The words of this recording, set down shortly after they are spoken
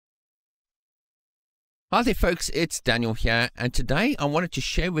Hi there folks, it's Daniel here, and today I wanted to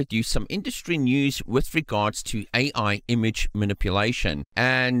share with you some industry news with regards to AI image manipulation.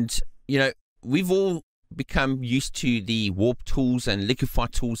 And we've all become used to the warp tools and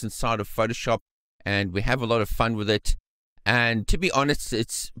Liquify tools inside of Photoshop, and we have a lot of fun with it. And to be honest,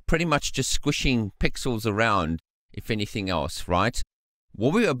 it's pretty much just squishing pixels around, if anything else, right?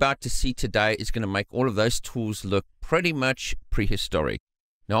 What we're about to see today is going to make all of those tools look pretty much prehistoric.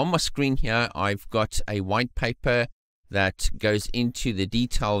 Now on my screen here, I've got a white paper that goes into the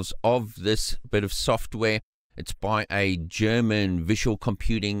details of this bit of software. It's by a German visual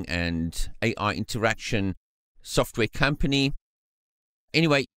computing and AI interaction software company.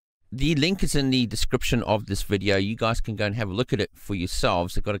 Anyway, the link is in the description of this video. You guys can go and have a look at it for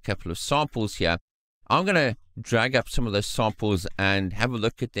yourselves. I've got a couple of samples here. I'm going to drag up some of those samples and have a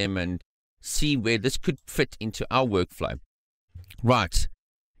look at them and see where this could fit into our workflow. Right.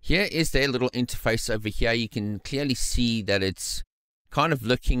 Here is their little interface over here. You can clearly see that it's kind of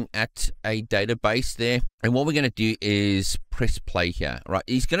looking at a database there. And what we're going to do is press play here, right?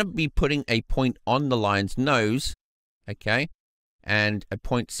 He's going to be putting a point on the lion's nose, okay? And a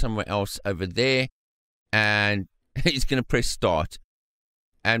point somewhere else over there. And he's going to press start.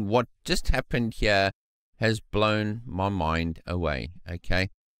 And what just happened here has blown my mind away,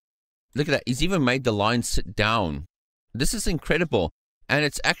 okay? Look at that. He's even made the lion sit down. This is incredible. And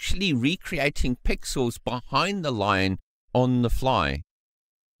it's actually recreating pixels behind the lion on the fly.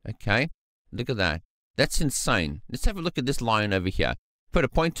 Okay, look at that. That's insane. Let's have a look at this lion over here. Put a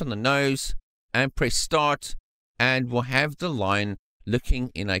point on the nose and press start, and we'll have the lion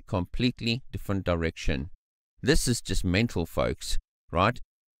looking in a completely different direction. This is just mental, folks, right?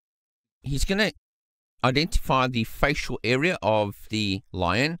 He's going to identify the facial area of the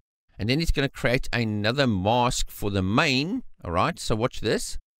lion, and then he's going to create another mask for the mane. All right, so watch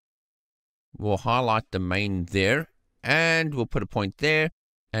this. We'll highlight the mane there, and we'll put a point there,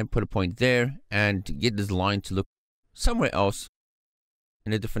 and put a point there, and get this line to look somewhere else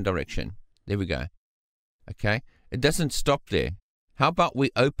in a different direction. There we go. Okay, it doesn't stop there. How about we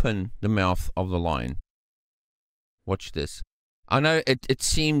open the mouth of the lion? Watch this. I know it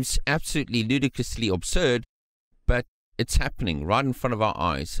seems absolutely ludicrously absurd, but it's happening right in front of our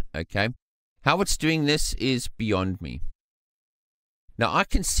eyes, okay? How it's doing this is beyond me. Now, I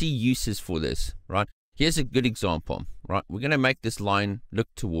can see uses for this, right? Here's a good example, right? We're going to make this line look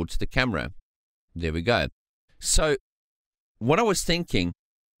towards the camera. There we go. So what I was thinking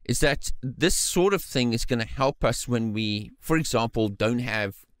is that this sort of thing is going to help us when we, for example, don't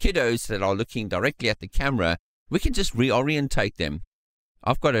have kiddos that are looking directly at the camera. We can just reorientate them.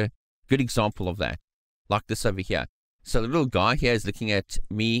 I've got a good example of that, like this over here. So the little guy here is looking at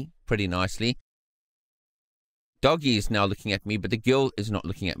me pretty nicely. Doggy is now looking at me, but the girl is not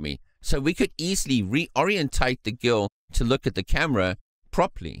looking at me. So we could easily reorientate the girl to look at the camera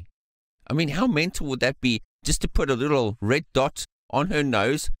properly. I mean, how mental would that be, just to put a little red dot on her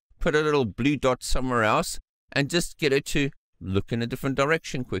nose, put a little blue dot somewhere else, and just get her to look in a different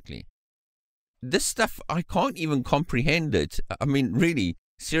direction quickly. This stuff, I can't even comprehend it. I mean, really,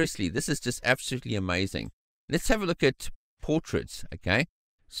 seriously, this is just absolutely amazing. Let's have a look at portraits, okay?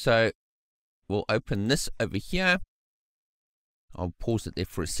 So we'll open this over here. I'll pause it there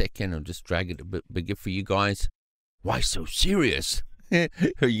for a second. I'll just drag it a bit bigger for you guys. Why so serious?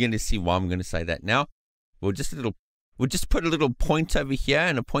 Are you going to see why I'm going to say that now? We'll just put a little point over here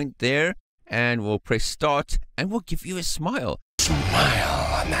and a point there, and we'll press start, and we'll give you a smile.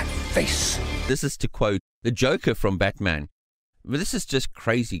 Smile on that face. This is to quote the Joker from Batman. But this is just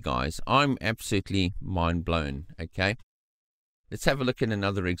crazy, guys. I'm absolutely mind blown, okay? Let's have a look at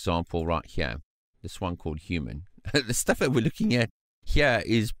another example right here. This one called human. The stuff that we're looking at here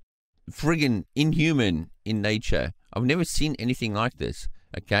is friggin' inhuman in nature. I've never seen anything like this,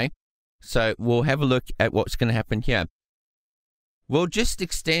 okay? So we'll have a look at what's going to happen here. We'll just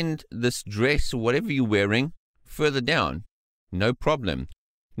extend this dress or whatever you're wearing further down. No problem.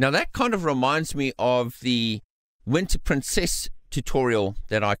 Now that kind of reminds me of the Winter Princess tutorial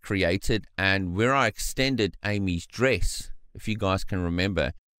that I created, and where I extended Amy's dress, if you guys can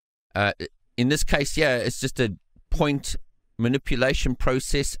remember. In this case, yeah, it's just a point manipulation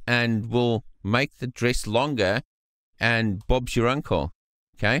process, and we'll make the dress longer, and Bob's your uncle,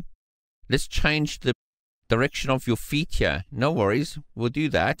 okay? Let's change the direction of your feet here. No worries, we'll do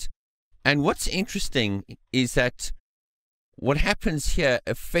that. And what's interesting is that what happens here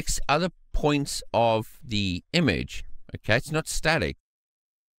affects other points of the image, okay? It's not static.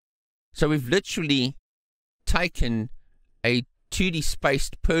 So we've literally taken a 2D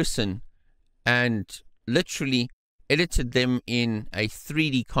spaced person and literally edited them in a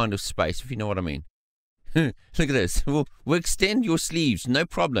 3D kind of space, if you know what I mean. Look at this. We'll extend your sleeves, no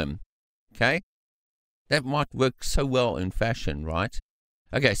problem. Okay? That might work so well in fashion, right?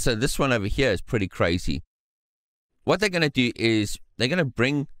 Okay, so this one over here is pretty crazy. What they're going to do is they're going to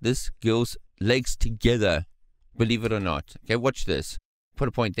bring this girl's legs together, believe it or not. Okay, watch this. Put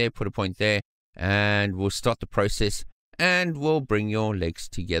a point there, and we'll start the process, and we'll bring your legs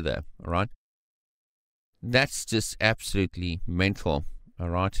together, all right? That's just absolutely mental, all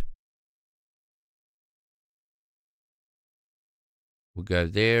right? We'll go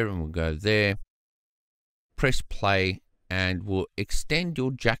there, and we'll go there. Press play, and we'll extend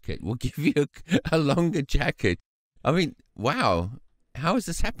your jacket. We'll give you a longer jacket. I mean, wow. How is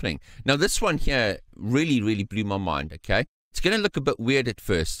this happening? Now, this one here really, really blew my mind, okay? It's going to look a bit weird at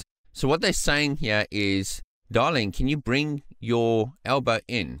first. So what they're saying here is, darling, can you bring your elbow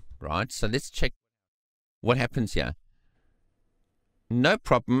in, right? So let's check what happens here. No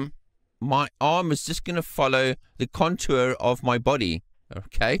problem. My arm is just going to follow the contour of my body,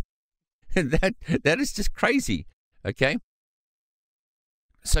 okay? That is just crazy, okay?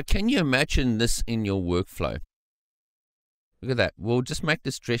 So can you imagine this in your workflow? Look at that. We'll just make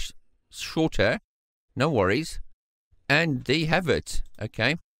this dress shorter. No worries. And there you have it.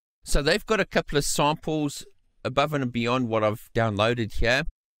 Okay. So they've got a couple of samples above and beyond what I've downloaded here.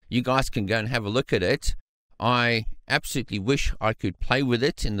 You guys can go and have a look at it. I absolutely wish I could play with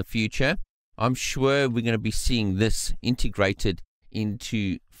it in the future. I'm sure we're going to be seeing this integrated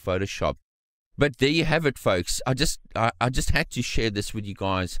into Photoshop. But there you have it, folks. I just had to share this with you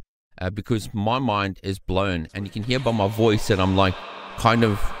guys. Because my mind is blown, and you can hear by my voice that I'm like, kind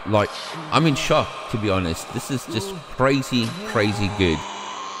of like, I'm in shock, to be honest. This is just crazy, crazy good.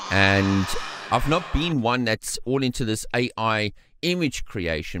 And I've not been one that's all into this AI image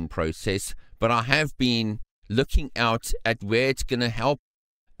creation process, but I have been looking out at where it's going to help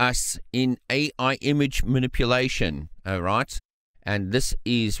us in AI image manipulation, all right? And this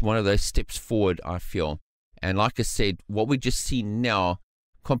is one of those steps forward, I feel. And like I said, what we just see now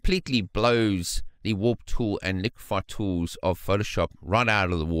completely blows the warp tool and liquify tools of Photoshop right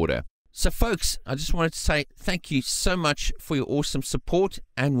out of the water. So folks, I just wanted to say thank you so much for your awesome support,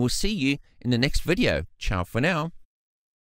 and we'll see you in the next video. Ciao for now.